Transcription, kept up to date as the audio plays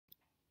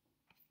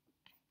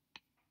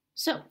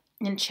So,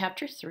 in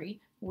Chapter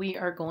 3, we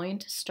are going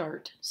to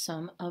start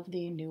some of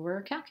the newer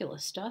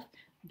calculus stuff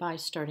by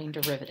starting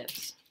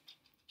derivatives.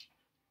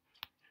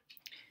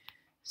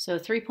 So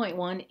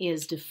 3.1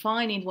 is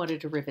defining what a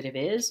derivative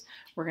is.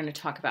 We're going to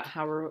talk about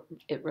how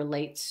it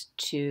relates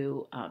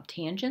to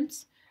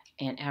tangents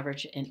and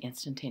average and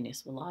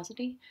instantaneous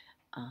velocity.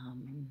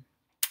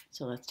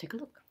 So let's take a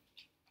look.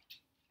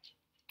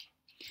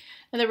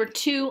 Now, there were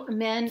two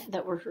men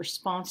that were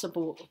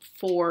responsible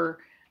for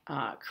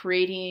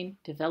creating,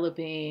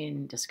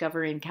 developing,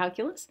 discovering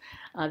calculus.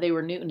 They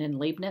were Newton and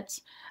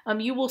Leibniz.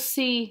 You will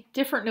see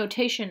different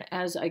notation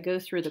as I go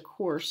through the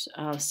course.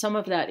 Some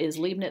of that is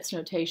Leibniz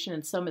notation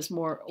and some is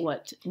more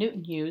what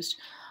Newton used.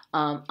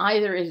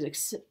 Either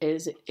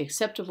is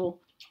acceptable.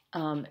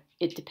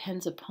 It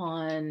depends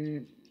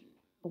upon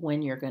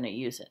when you're going to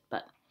use it,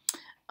 but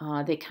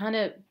they kind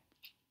of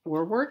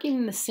were working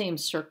in the same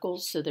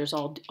circles, so there's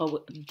all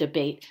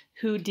debate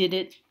who did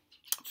it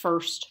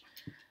first.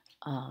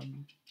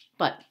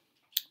 But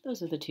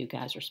those are the two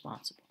guys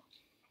responsible.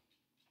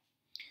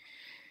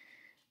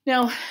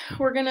 Now,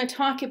 we're going to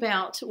talk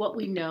about what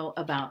we know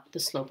about the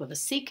slope of a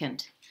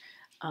secant.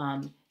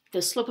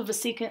 The slope of a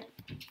secant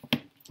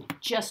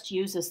just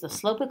uses the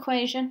slope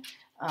equation,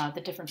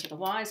 the difference of the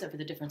y's over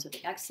the difference of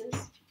the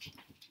x's.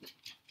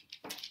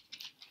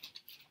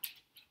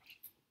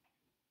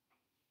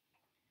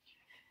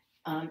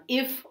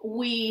 If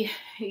we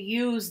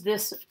use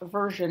this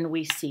version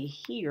we see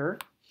here,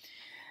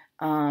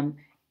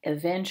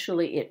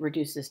 eventually it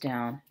reduces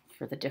down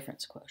for the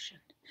difference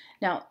quotient.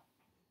 Now,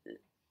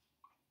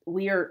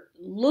 we are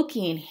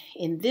looking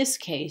in this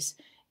case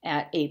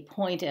at a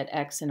point at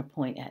x and a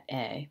point at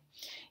a.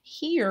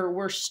 Here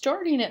we're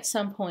starting at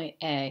some point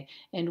a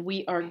and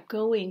we are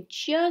going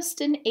just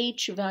an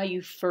h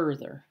value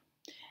further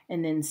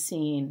and then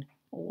seeing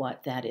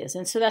what that is.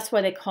 And so that's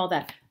why they call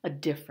that a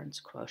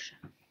difference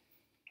quotient.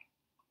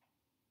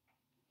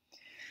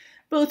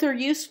 Both are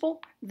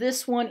useful.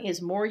 This one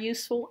is more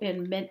useful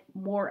in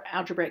more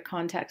algebraic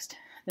context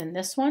than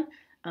this one,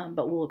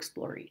 but we'll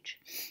explore each.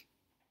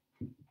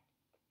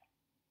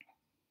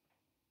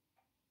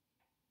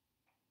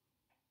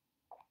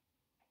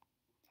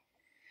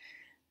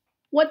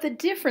 What the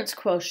difference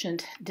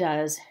quotient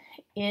does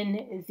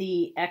in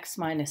the x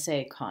minus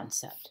a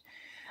concept,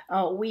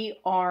 we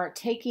are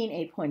taking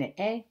a point at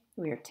a,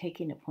 we are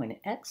taking a point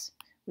at x,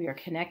 we are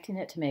connecting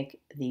it to make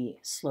the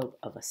slope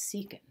of a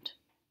secant.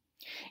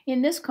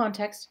 In this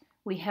context,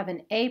 we have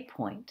an A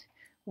point.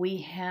 We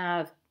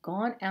have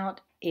gone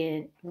out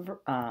in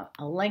a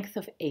length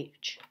of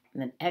h,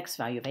 an x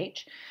value of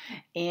h,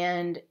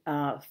 and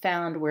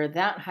found where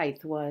that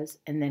height was,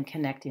 and then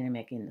connecting and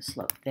making the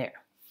slope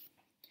there.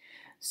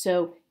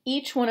 So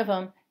each one of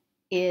them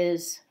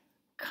is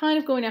kind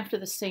of going after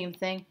the same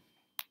thing.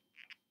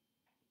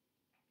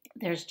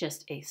 There's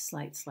just a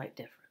slight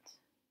difference.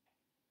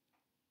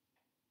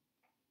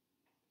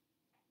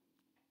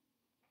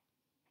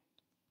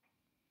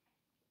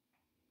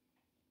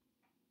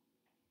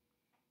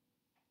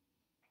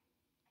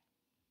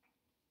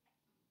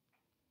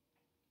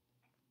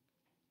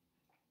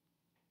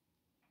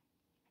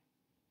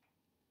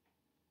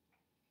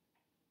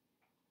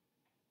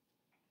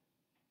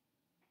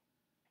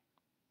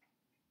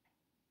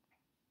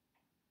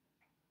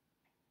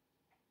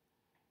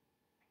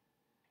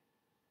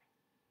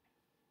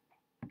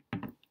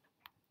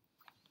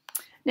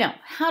 Now,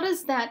 how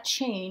does that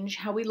change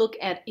how we look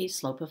at a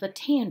slope of a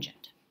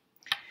tangent?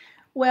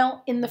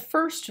 Well, in the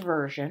first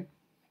version,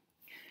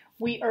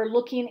 we are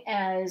looking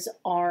as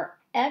our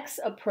x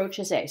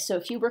approaches a. So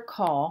if you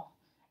recall,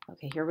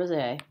 okay, here was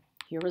a,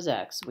 here was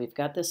x. We've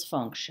got this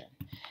function.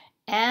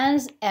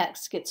 As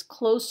x gets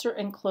closer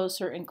and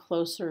closer and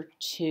closer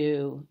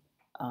to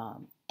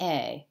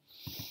a,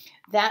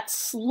 that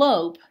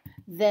slope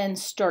then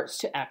starts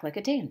to act like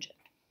a tangent.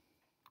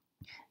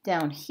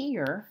 Down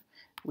here,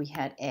 we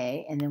had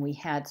a, and then we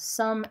had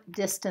some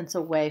distance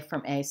away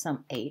from a,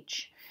 some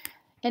h.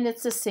 And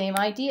it's the same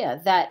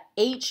idea. That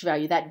h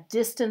value, that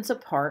distance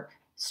apart,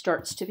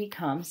 starts to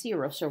become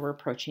 0, so we're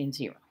approaching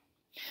 0.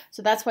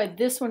 So that's why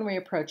this one we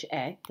approach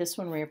a, this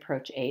one we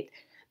approach 8.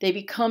 They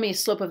become a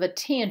slope of a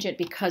tangent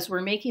because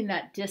we're making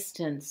that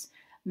distance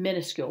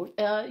minuscule.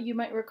 You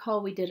might recall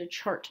we did a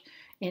chart,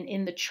 and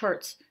in the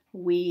charts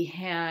we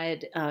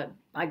had,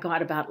 I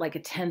got about like a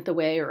 1/10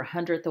 away or a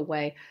 100th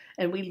away,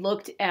 and we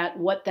looked at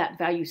what that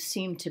value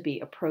seemed to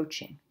be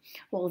approaching.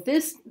 Well,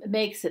 this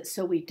makes it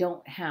so we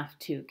don't have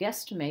to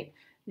guesstimate.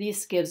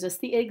 This gives us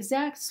the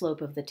exact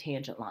slope of the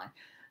tangent line.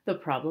 The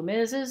problem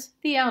is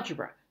the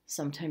algebra.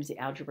 Sometimes the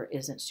algebra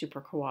isn't super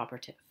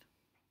cooperative.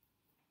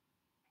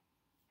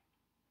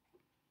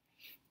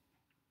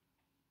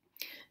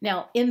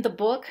 Now, in the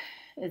book,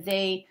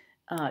 they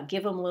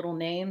give them little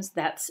names.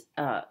 That's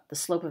the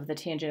slope of the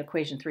tangent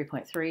equation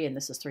 3.3, and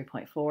this is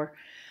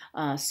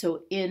 3.4.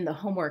 So in the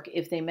homework,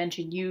 if they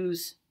mention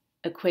use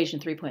equation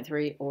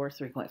 3.3 or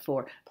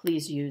 3.4,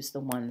 please use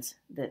the ones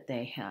that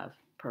they have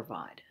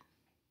provided.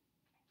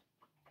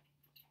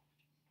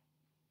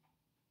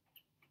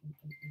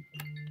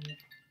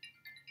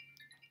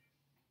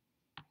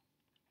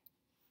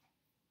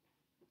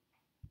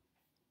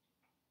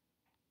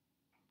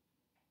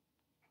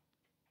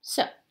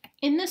 So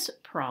in this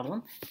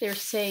problem, they're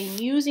saying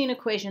using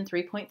equation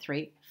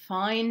 3.3,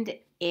 find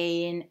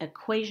an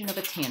equation of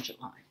a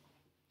tangent line.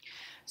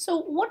 So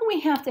what do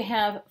we have to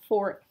have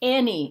for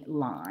any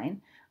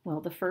line? Well,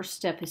 the first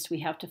step is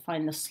we have to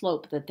find the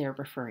slope that they're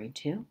referring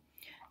to.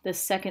 The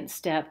second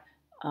step,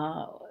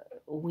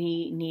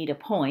 we need a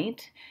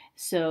point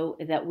so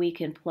that we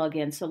can plug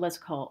in. So let's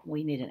call it,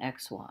 we need an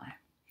xy.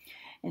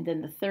 And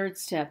then the third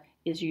step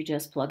is you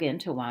just plug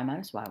into y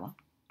minus y1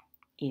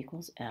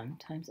 equals m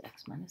times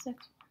x minus x1.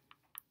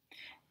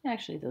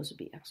 Actually, those would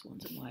be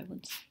x1s and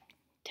y1s,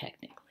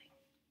 technically.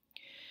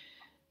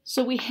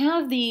 So we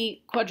have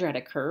the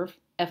quadratic curve,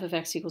 f of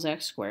x equals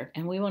x squared,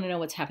 and we want to know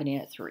what's happening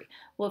at 3.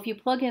 Well, if you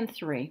plug in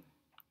 3,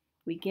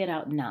 we get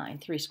out 9.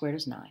 3 squared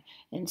is 9.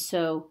 And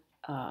so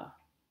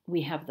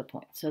we have the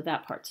point. So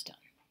that part's done.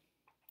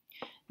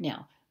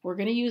 Now, we're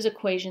going to use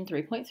equation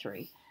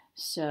 3.3.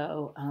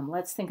 So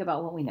let's think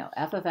about what we know.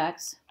 F of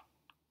x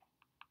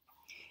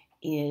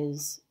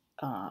is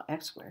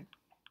x squared.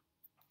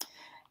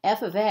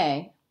 F of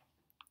a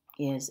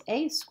is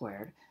a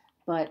squared,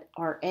 but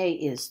our a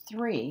is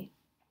 3.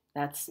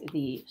 That's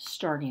the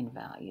starting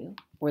value,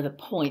 or the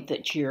point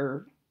that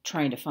you're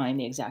trying to find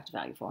the exact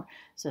value for.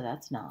 So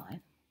that's 9.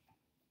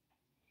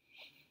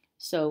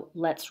 So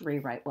let's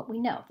rewrite what we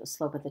know. The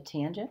slope of the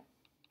tangent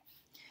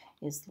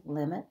is the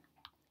limit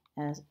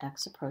as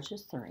x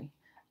approaches 3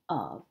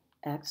 of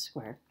x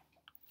squared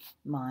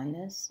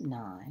minus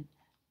 9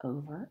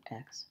 over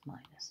x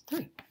minus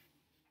 3.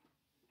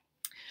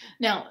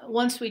 Now,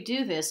 once we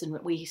do this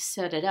and we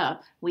set it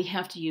up, we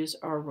have to use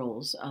our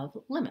rules of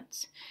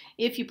limits.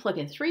 If you plug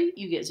in 3,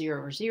 you get 0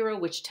 over 0,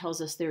 which tells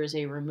us there is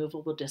a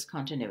removable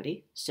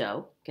discontinuity.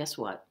 So, guess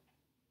what?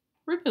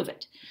 Remove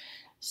it.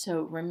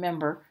 So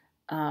remember,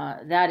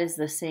 that is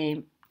the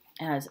same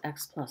as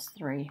x plus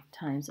 3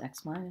 times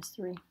x minus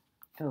 3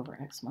 over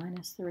x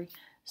minus 3.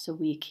 So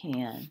we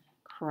can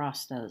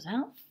cross those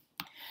out.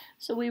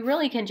 So we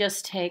really can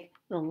just take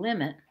the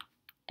limit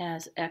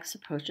as x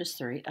approaches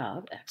 3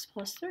 of x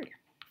plus 3.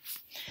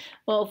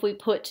 Well, if we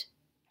put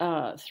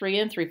 3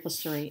 in, 3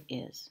 plus 3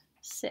 is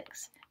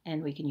 6,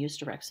 and we can use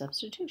direct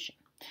substitution.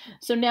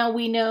 So now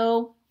we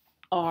know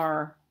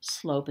our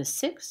slope is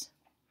 6,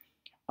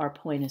 our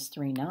point is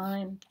 3,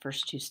 9. The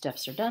first two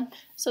steps are done.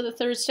 So the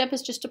third step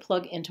is just to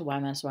plug into y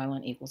minus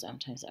y1 equals m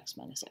times x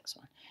minus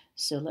x1.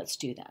 So let's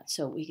do that.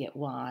 So we get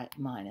y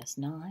minus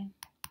 9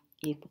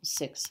 equals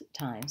 6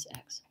 times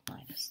x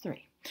minus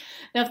 3.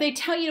 Now, if they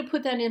tell you to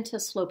put that into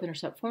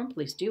slope-intercept form,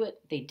 please do it.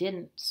 They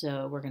didn't,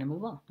 so we're going to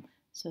move on.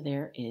 So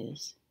there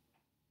is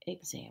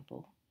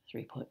example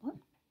 3.1.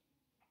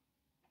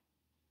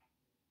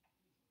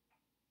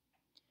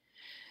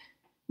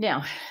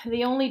 Now,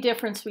 the only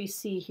difference we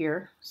see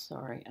here,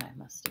 sorry, I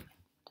must have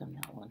done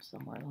that one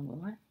somewhere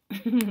along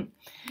the line.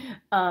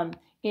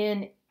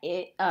 In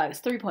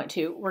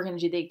 3.2, we're going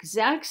to do the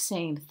exact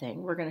same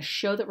thing. We're going to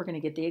show that we're going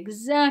to get the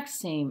exact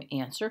same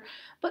answer,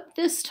 but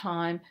this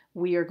time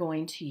we are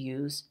going to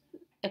use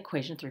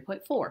equation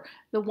 3.4,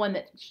 the one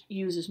that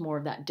uses more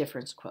of that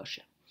difference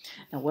quotient.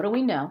 Now, what do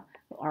we know?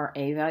 Our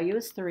a value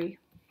is 3.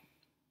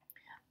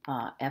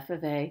 F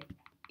of a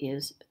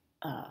is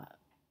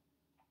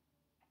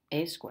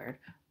a squared,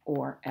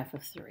 or f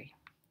of 3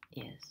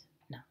 is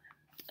 9.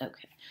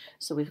 Okay,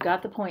 so we've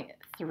got the point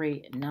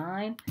 3,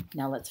 9.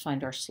 Now let's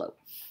find our slope.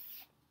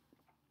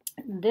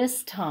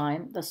 This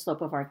time, the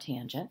slope of our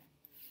tangent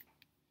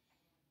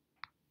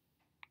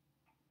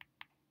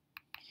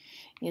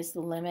is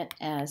the limit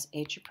as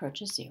h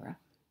approaches 0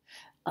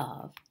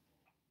 of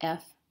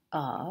f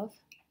of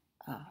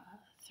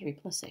 3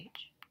 plus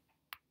h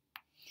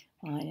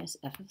minus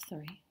f of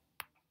 3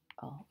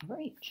 all over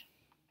h.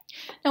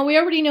 Now, we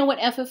already know what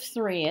f of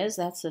 3 is.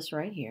 That's this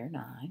right here,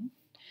 9.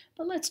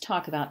 But let's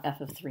talk about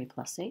f of 3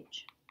 plus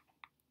h.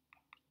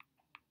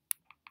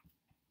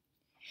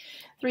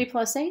 3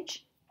 plus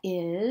h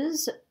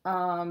is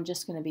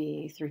just going to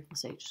be 3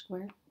 plus h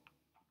squared,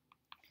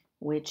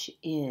 which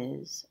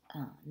is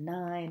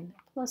 9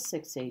 plus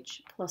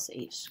 6h plus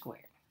h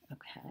squared.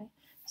 Okay,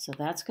 so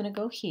that's going to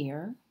go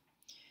here.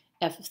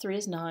 F of 3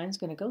 is 9 is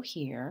going to go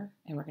here,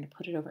 and we're going to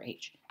put it over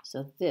h.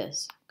 So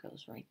this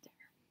goes right there.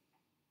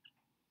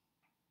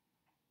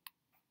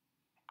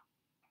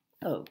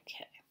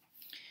 Okay,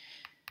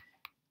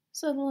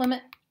 so the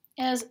limit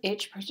as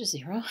h approaches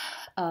 0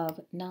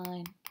 of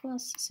 9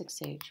 plus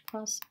 6h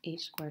plus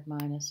h squared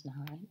minus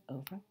 9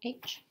 over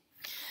h.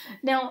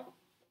 Now,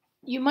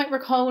 you might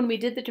recall when we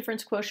did the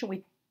difference quotient,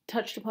 we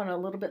touched upon it a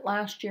little bit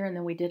last year, and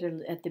then we did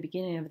it at the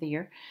beginning of the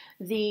year.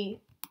 The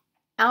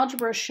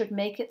algebra should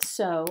make it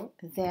so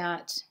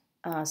that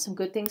some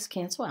good things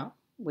cancel out,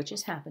 which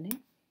is happening.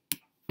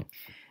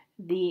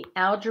 The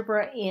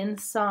algebra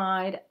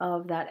inside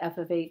of that f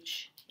of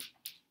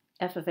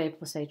a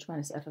plus h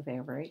minus f of a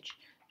over h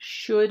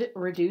should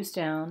reduce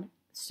down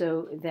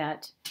so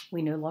that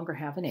we no longer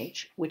have an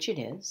h, which it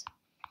is.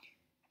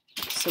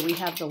 So we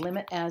have the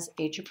limit as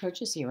h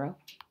approaches 0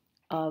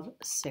 of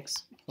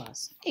 6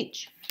 plus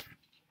h.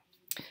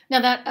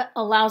 Now that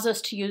allows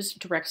us to use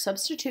direct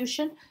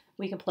substitution.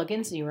 we can plug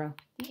in 0.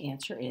 The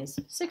answer is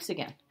 6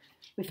 again.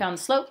 We found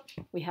the slope.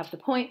 We have the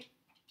point.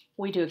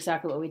 We do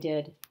exactly what we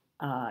did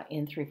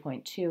in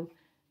 3.2.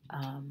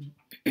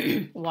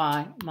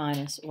 Y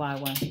minus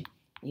y1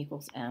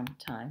 equals m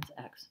times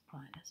x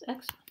minus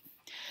x1.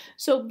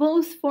 So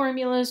both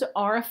formulas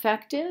are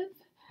effective.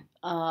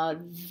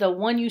 The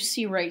one you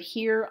see right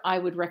here, I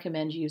would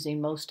recommend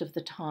using most of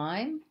the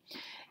time.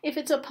 If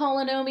it's a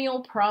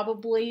polynomial,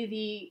 probably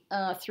the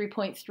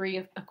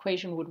 3.3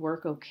 equation would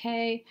work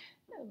okay.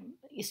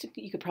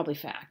 You could probably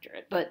factor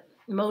it, but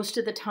most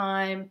of the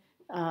time,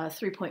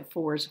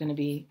 3.4 is going to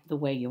be the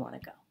way you want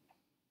to go.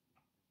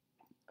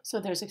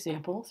 So there's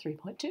example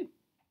 3.2.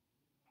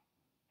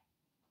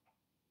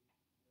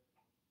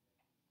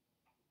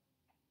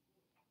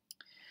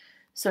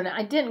 So now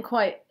I didn't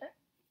quite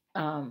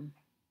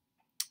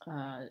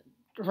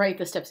write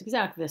the steps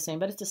exactly the same,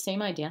 but it's the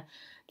same idea.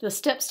 The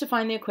steps to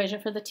find the equation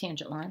for the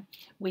tangent line.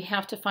 We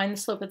have to find the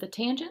slope of the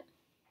tangent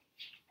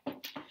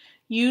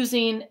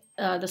using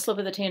the slope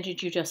of the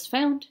tangent you just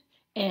found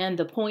and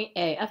the point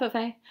A, f of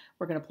A.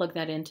 We're going to plug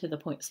that into the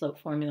point slope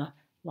formula.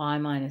 Y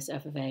minus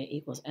f of A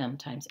equals m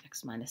times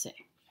x minus A.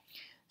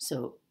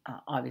 So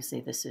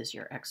obviously this is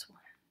your x1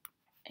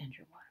 and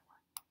your y1.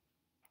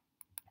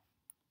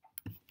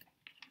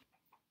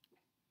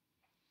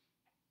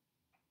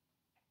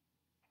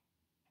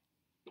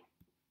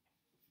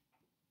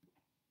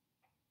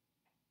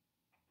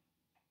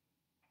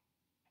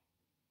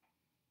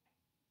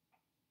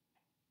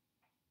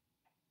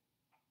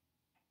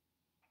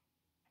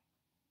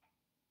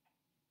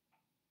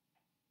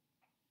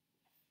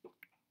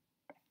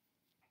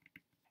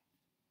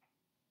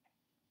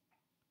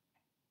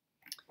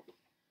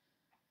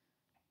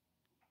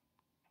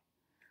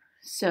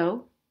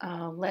 So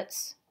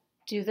let's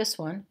do this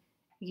one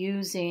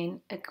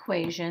using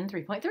equation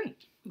 3.3,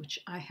 which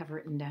I have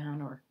written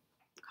down or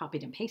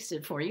copied and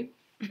pasted for you.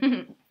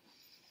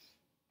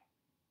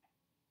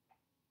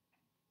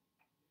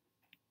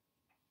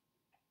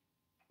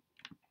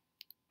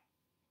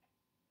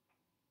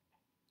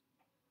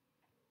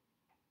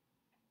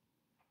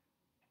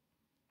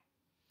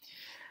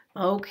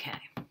 Okay,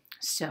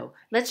 so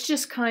let's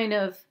just kind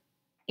of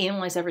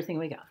analyze everything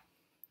we got.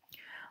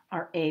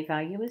 Our A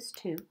value is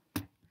 2.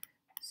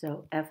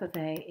 So f of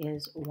A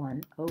is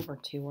 1 over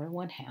 2, or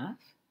 1/2.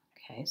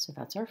 Okay, so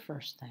that's our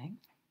first thing.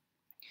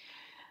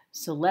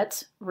 So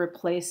let's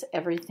replace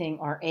everything,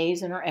 our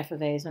A's and our f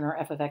of A's and our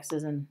f of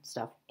X's and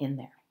stuff in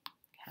there.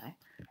 Okay,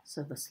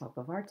 so the slope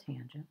of our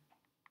tangent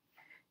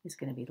is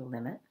going to be the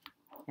limit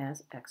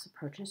as x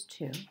approaches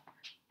 2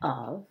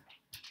 of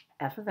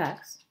f of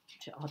x,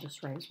 which I'll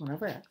just write as 1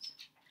 over x,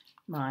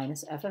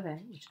 minus f of A,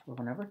 which is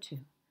 1 over 2,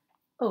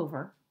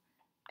 over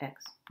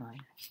x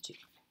minus 2.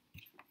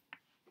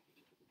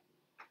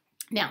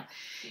 Now,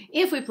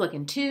 if we plug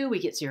in 2, we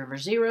get 0 over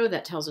 0.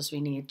 That tells us we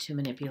need to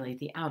manipulate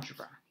the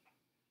algebra.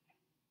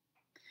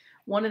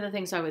 One of the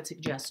things I would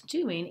suggest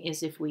doing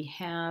is if we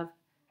have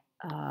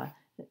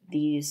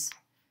these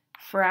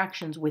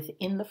fractions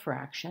within the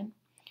fraction,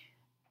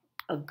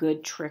 a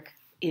good trick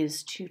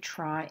is to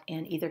try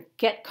and either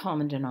get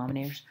common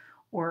denominators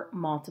or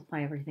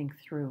multiply everything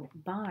through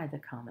by the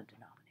common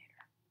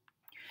denominator.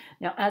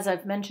 Now, as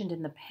I've mentioned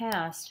in the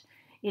past,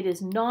 it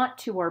is not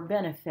to our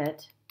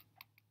benefit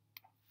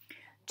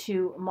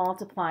to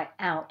multiply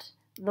out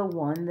the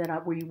one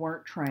that we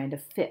weren't trying to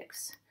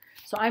fix.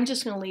 So I'm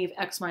just going to leave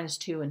x minus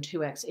 2 and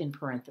 2x in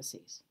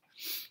parentheses.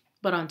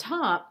 But on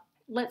top,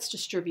 let's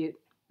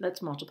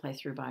multiply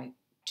through by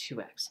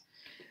 2x.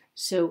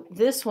 So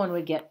this one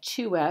would get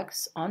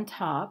 2x on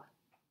top,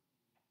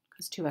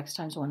 because 2x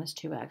times 1 is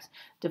 2x,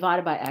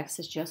 divided by x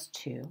is just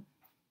 2.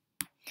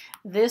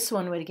 This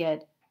one would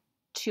get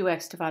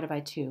 2x divided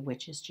by 2,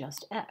 which is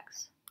just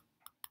x.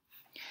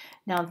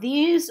 Now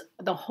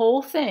the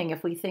whole thing,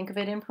 if we think of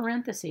it in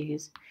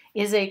parentheses,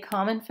 is a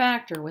common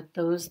factor with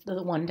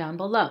the one down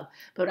below.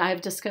 But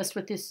I've discussed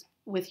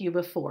with you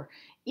before.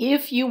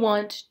 If you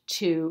want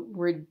to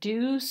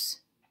reduce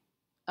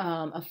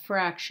a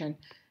fraction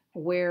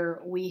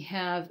where we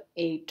have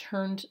a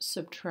turned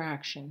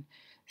subtraction,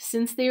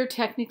 since they are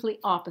technically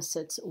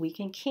opposites, we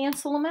can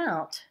cancel them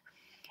out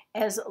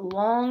as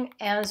long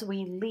as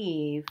we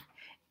leave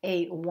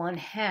a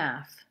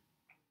 1/2.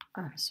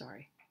 I'm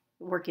sorry.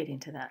 We're getting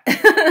to that.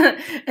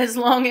 As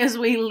long as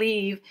we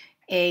leave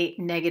a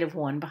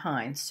 -1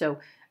 behind.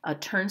 So a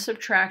turn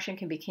subtraction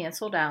can be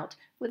canceled out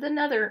with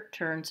another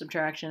turn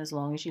subtraction as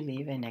long as you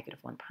leave a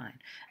 -1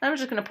 behind. And I'm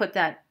just going to put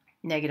that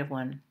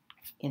 -1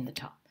 in the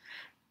top.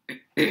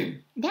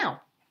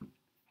 Now,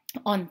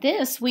 on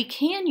this, we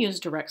can use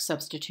direct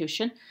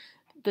substitution.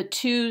 The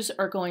 2's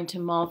are going to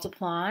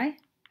multiply,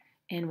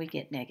 and we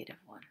get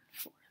 -1/4.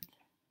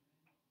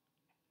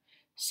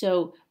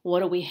 So what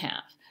do we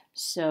have?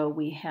 So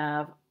we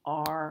have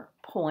our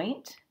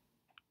point,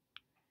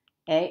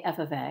 A, f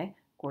of A,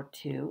 or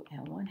 2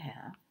 and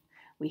 1/2.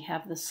 We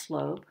have the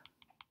slope.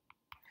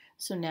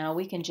 So now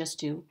we can just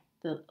do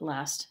the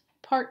last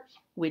part,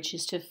 which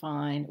is to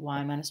find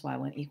y minus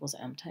y1 equals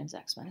m times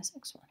x minus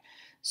x1.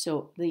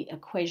 So the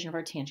equation of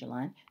our tangent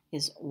line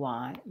is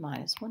y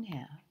minus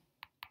 1/2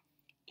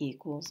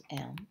 equals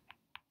m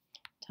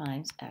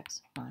times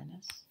x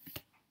minus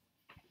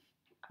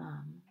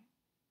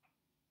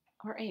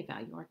our a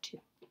value, our 2.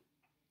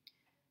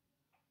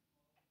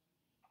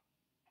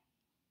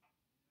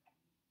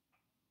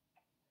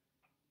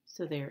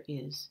 So there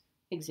is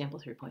example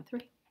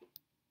 3.3.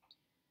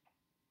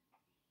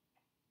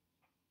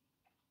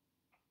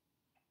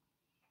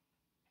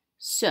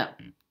 So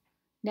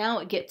now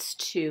it gets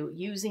to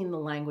using the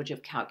language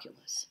of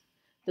calculus,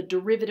 the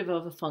derivative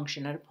of a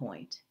function at a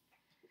point.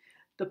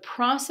 The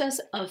process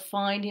of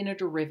finding a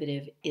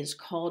derivative is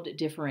called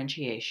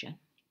differentiation,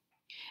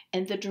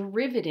 and the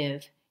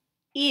derivative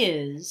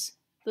is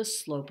the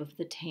slope of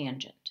the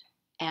tangent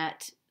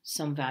at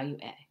some value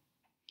a.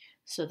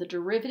 So the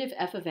derivative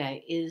f of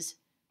a is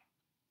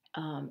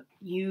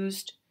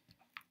used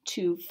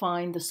to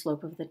find the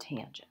slope of the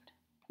tangent.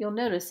 You'll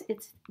notice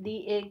it's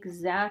the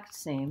exact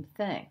same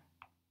thing.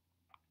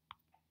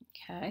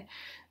 Okay,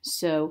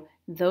 so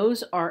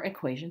those are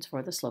equations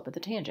for the slope of the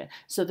tangent.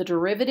 So the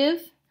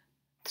derivative,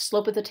 the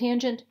slope of the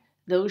tangent,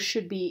 those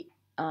should be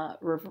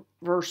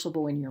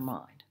reversible in your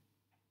mind.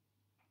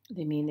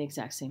 They mean the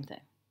exact same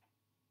thing.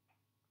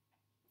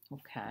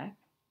 Okay.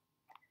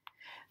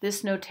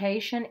 This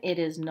notation, it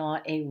is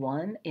not a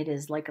 1. It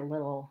is like a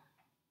little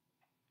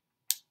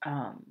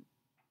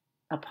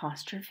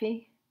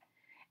apostrophe.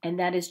 And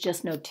that is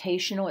just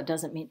notational. It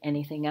doesn't mean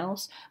anything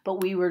else.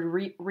 But we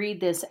would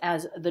read this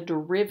as the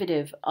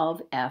derivative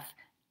of f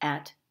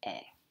at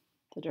a.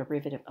 The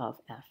derivative of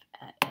f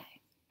at a.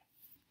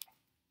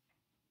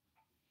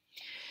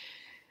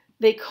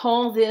 They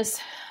call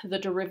this the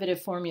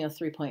derivative formula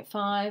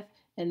 3.5,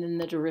 and then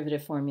the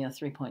derivative formula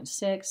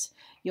 3.6.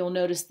 You'll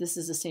notice this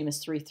is the same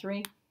as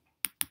 3.3.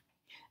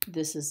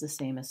 This is the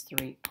same as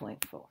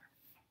 3.4.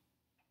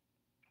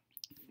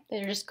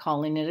 They're just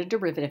calling it a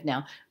derivative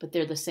now, but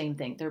they're the same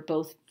thing. They're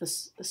both the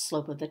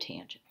slope of the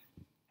tangent.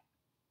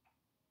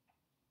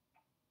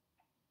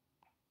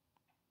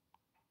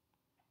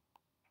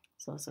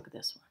 So let's look at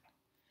this one.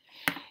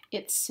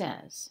 It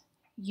says,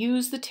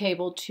 use the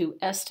table to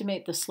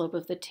estimate the slope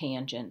of the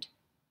tangent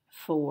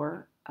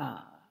for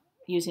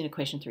using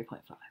equation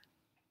 3.5.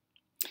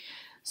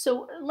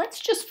 So let's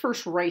just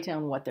first write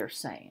down what they're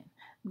saying.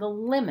 The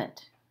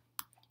limit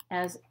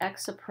as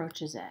x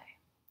approaches a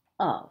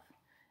of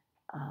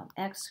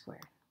x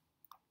squared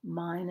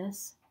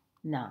minus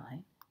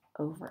 9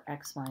 over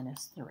x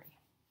minus 3.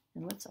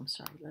 And let's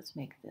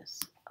make this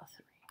a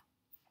 3.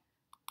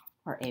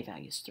 Our a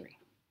value is 3.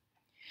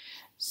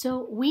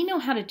 So we know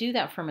how to do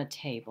that from a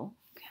table,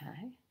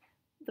 okay?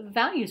 The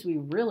values we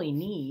really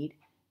need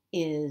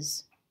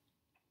is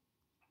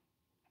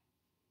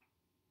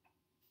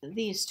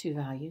these two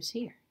values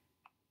here,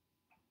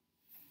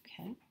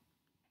 okay?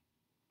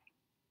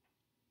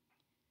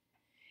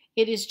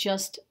 It is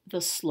just the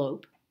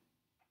slope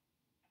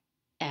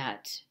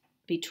at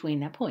between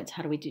that points.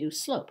 How do we do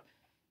slope?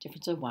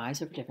 Difference of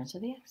y's over difference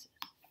of the x's.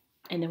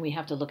 And then we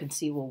have to look and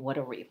see, well, what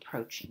are we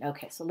approaching?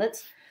 Okay, so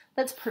let's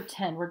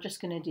pretend we're just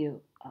going to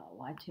do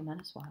y2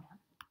 minus y1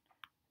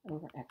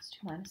 over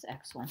x2 minus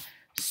x1.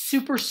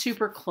 Super,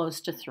 super close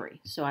to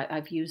 3. So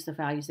I've used the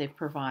values they've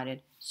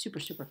provided. Super,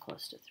 super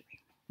close to 3.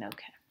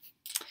 Okay.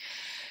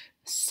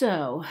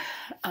 So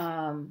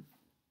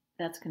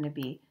that's going to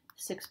be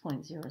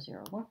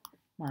 6.001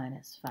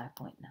 minus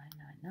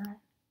 5.999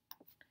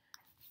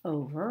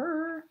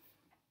 over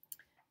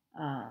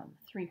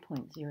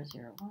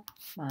 3.001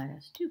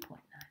 minus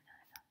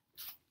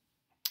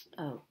 2.999.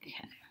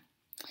 Okay,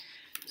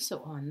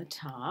 so on the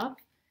top,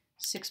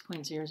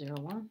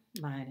 6.001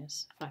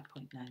 minus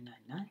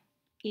 5.999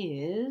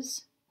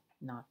 is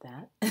not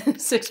that.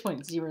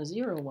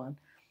 6.001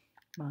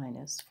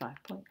 minus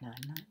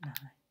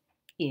 5.999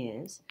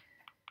 is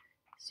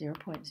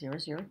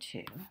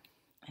 0.002,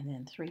 and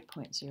then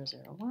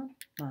 3.001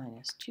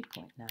 minus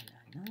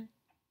 2.999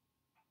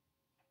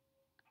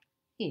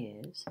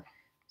 is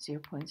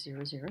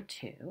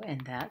 0.002,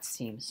 and that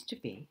seems to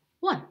be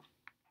 1.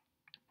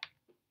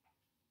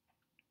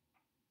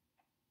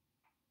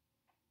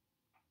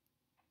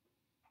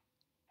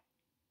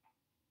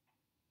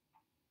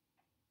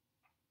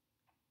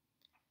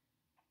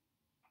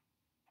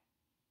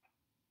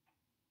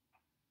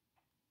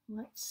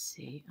 Let's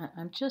see.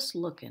 I'm just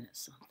looking at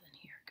something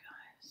here,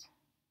 guys.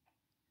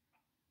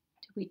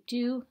 Did we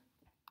do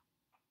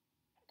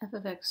f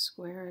of x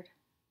squared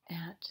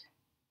at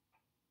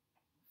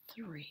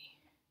 3?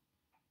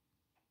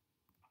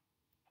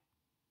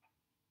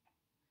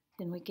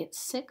 Then we get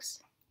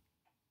 6.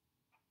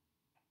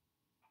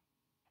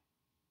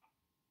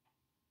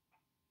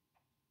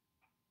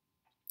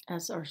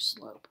 As our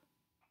slope.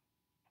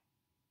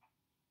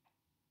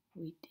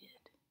 We did.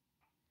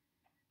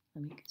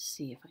 Let me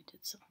see if I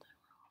did something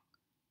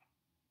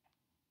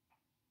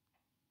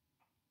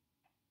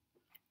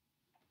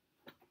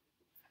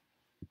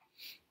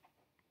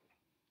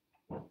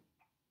wrong.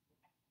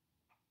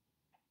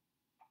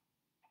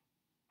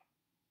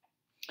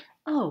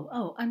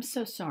 Oh, I'm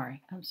so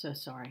sorry. I'm so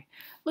sorry.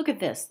 Look at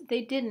this.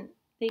 They didn't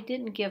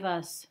give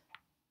us,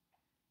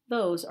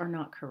 those are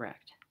not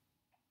correct.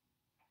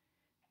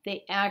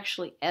 They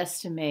actually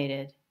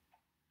estimated,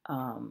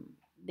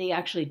 they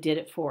actually did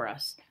it for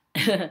us.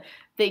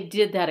 They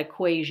did that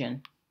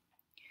equation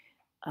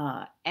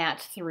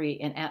at 3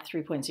 and at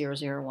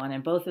 3.001,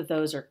 and both of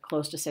those are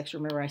close to 6.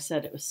 Remember I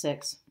said it was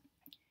 6.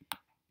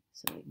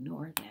 So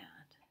ignore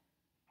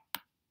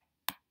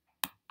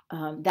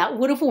that. That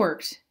would have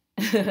worked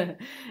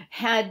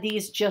had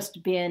these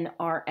just been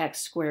our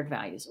x squared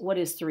values. What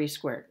is 3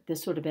 squared?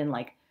 This would have been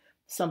like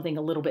something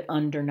a little bit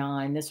under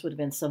 9. This would have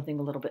been something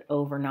a little bit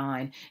over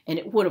 9, and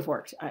it would have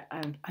worked.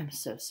 I'm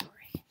so sorry.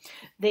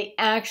 They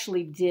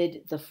actually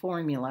did the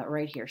formula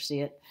right here,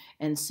 see it?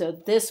 And so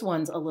this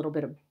one's a little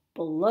bit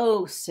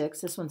below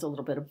 6. This one's a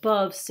little bit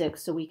above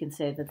 6, so we can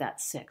say that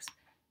that's 6.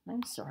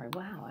 I'm sorry.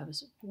 Wow, I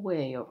was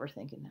way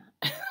overthinking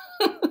that.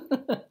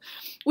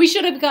 We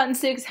should have gotten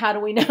 6. How do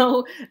we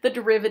know? The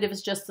derivative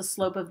is just the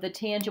slope of the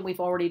tangent.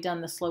 We've already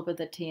done the slope of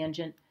the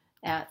tangent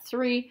at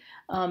 3.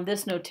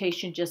 This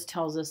notation just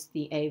tells us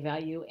the a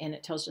value, and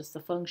it tells us the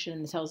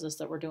function. It tells us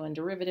that we're doing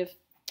derivative.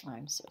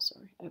 I'm so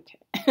sorry. Okay.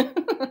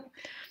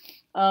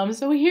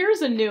 So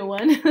here's a new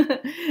one.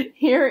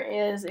 Here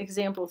is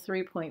example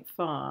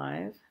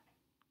 3.5.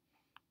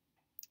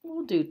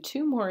 We'll do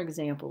 2 more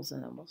examples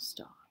and then we'll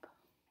stop.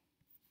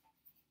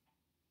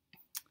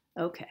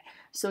 Okay,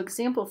 so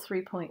example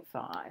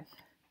 3.5.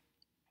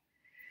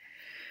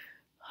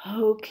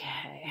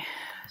 Okay,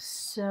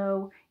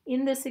 so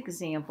in this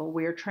example,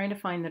 we're trying to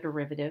find the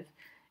derivative,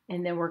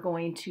 and then we're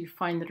going to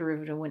find the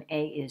derivative when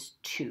a is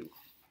 2.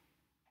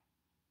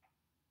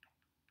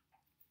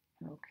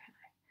 Okay,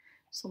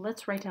 so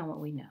let's write down what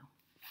we know.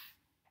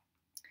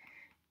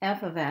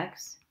 F of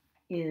x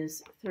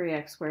is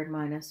 3x squared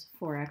minus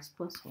 4x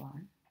plus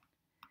 1.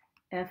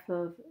 F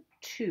of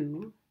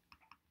 2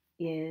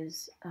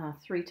 is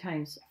 3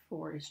 times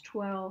 4 is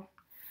 12.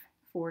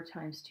 4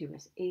 times 2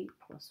 is 8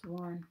 plus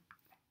 1.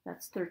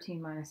 That's 13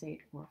 minus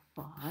 8, or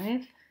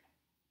 5.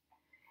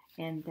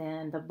 And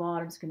then the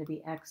bottom's going to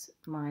be x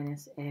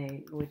minus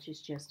a, which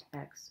is just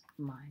x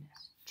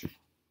minus 2.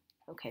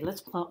 Okay, let's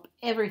plop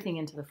everything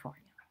into the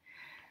formula.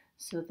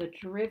 So the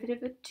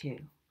derivative of 2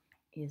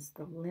 is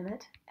the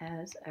limit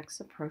as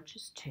x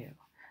approaches 2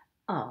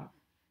 of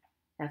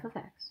f of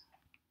x,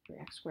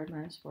 3x squared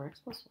minus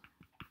 4x plus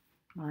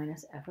 1,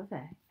 minus f of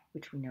a,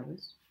 which we know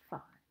is 5,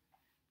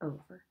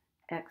 over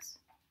x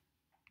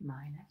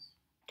minus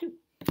 2.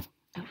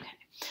 Okay,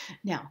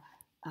 now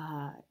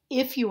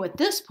if you at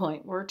this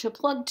point were to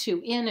plug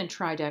 2 in and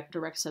try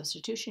direct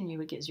substitution, you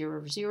would get 0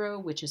 over 0,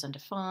 which is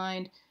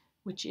undefined,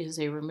 which is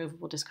a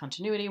removable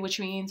discontinuity, which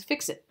means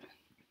fix it.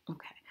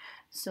 Okay,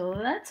 so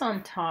that's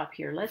on top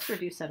here. Let's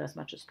reduce that as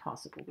much as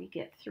possible. We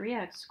get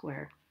 3x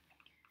squared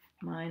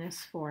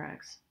minus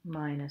 4x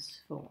minus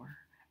 4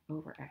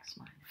 over x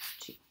minus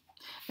 2.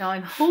 Now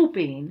I'm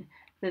hoping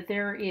that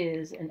there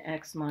is an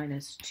x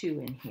minus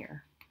 2 in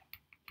here.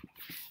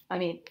 I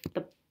mean,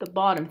 the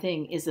bottom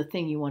thing is the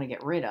thing you want to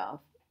get rid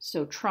of,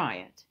 so try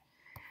it.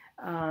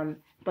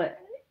 But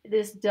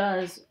this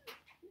does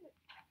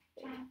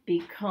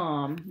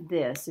become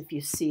this, if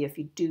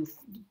you do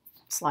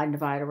slide and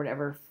divide or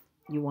whatever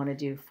you want to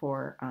do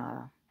for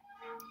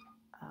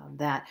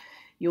that,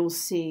 you'll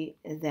see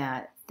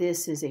that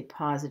this is a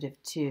positive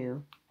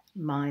 2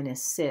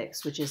 minus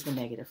 6, which is the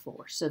negative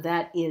 4. So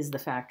that is the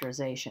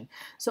factorization.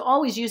 So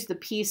always use the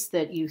piece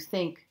that you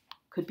think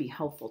could be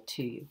helpful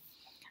to you.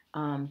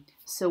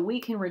 So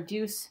we can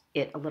reduce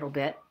it a little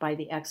bit by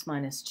the x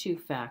minus 2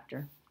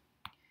 factor.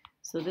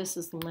 So this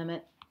is the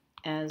limit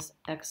as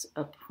x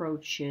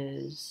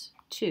approaches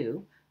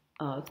 2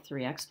 of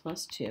 3x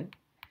plus 2,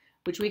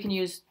 which we can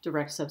use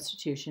direct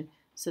substitution.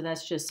 So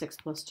that's just 6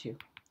 plus 2,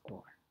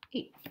 or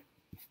 8.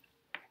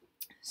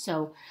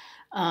 So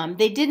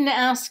they didn't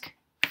ask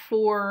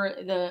for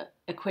the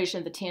equation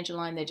of the tangent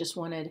line. They just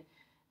wanted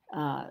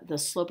the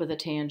slope of the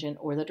tangent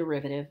or the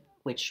derivative,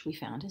 which we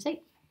found is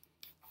 8.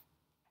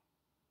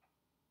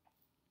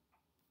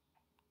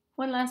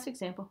 One last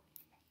example.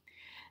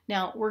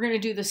 Now we're going to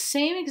do the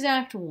same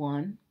exact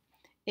one,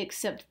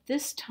 except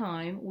this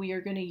time we are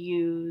going to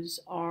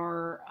use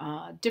our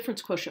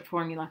difference quotient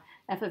formula,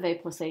 f of a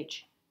plus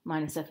h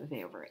minus f of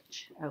a over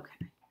h.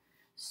 Okay,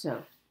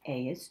 so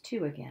a is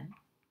 2 again.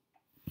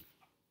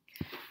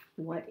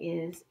 What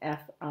is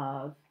f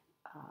of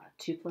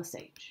 2 plus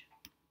h?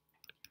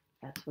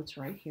 That's what's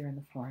right here in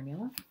the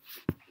formula.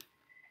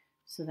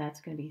 So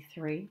that's going to be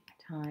 3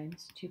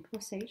 times 2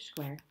 plus h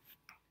squared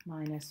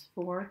minus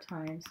 4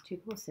 times 2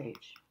 plus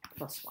h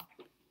plus 1.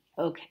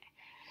 Okay,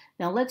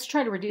 now let's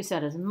try to reduce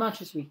that as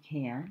much as we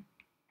can.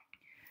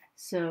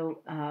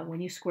 So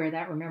when you square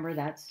that, remember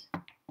that's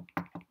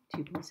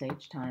 2 plus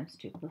h times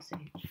 2 plus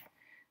h,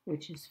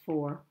 which is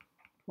 4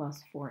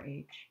 plus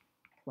 4h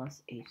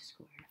plus h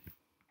squared.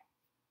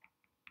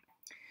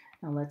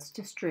 Now let's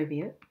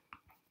distribute.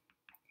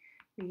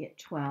 We get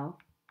 12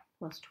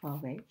 plus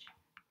 12h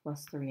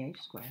plus 3h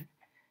squared.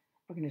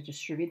 We're going to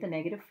distribute the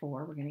negative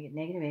 4. We're going to get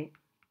negative 8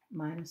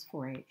 minus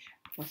 4h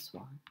plus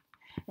 1.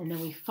 And then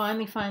we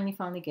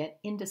finally get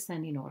in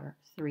descending order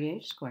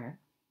 3h squared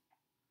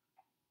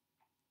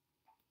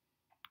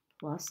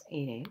plus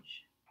 8h.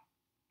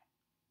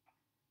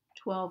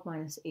 12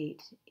 minus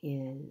 8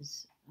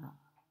 is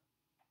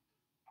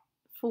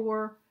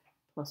 4,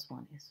 plus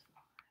 1 is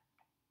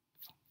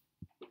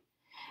 5.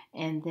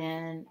 And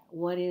then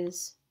what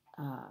is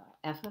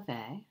f of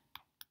a?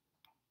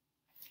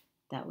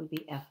 That would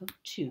be f of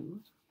 2.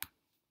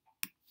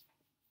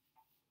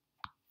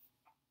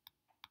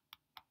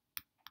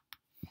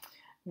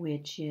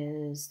 Which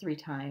is 3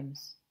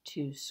 times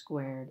 2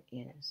 squared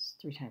is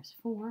 3 times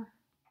 4.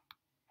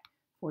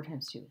 4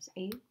 times 2 is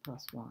 8,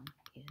 plus 1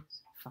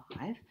 is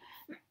 5.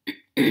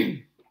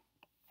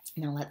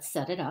 Now let's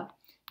set it up.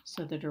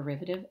 So the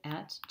derivative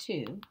at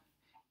 2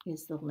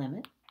 is the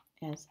limit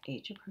as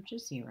h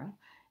approaches 0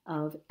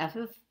 of f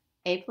of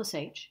a plus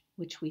h,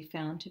 which we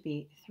found to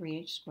be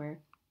 3h squared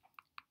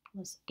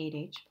plus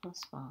 8h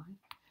plus 5,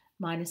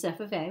 minus f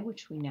of a,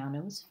 which we now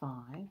know is 5,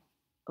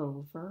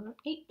 over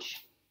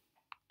h.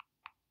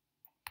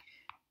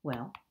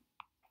 Well,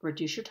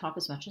 reduce your top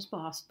as much as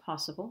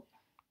possible.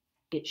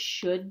 It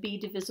should be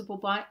divisible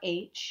by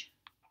h.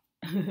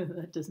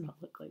 That does not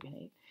look like an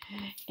 8.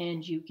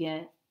 And you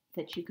get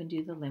that you can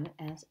do the limit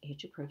as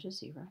h approaches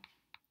 0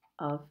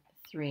 of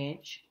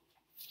 3h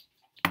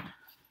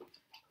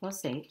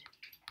plus 8.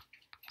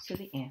 So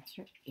the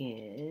answer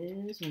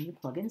is, when you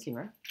plug in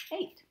 0,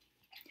 8.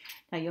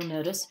 Now you'll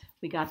notice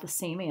we got the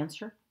same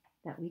answer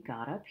that we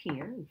got up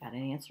here. We got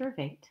an answer of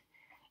 8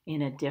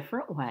 in a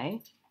different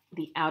way.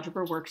 The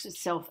algebra works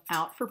itself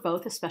out for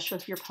both, especially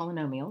if you're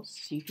polynomials,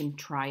 so you can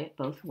try it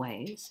both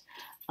ways.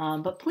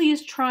 But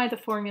please try the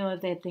formula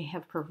that they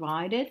have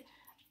provided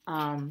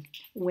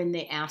when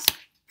they ask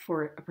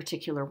for a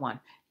particular one.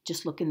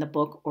 Just look in the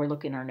book or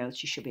look in our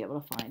notes. You should be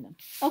able to find them.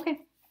 Okay,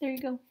 there you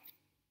go.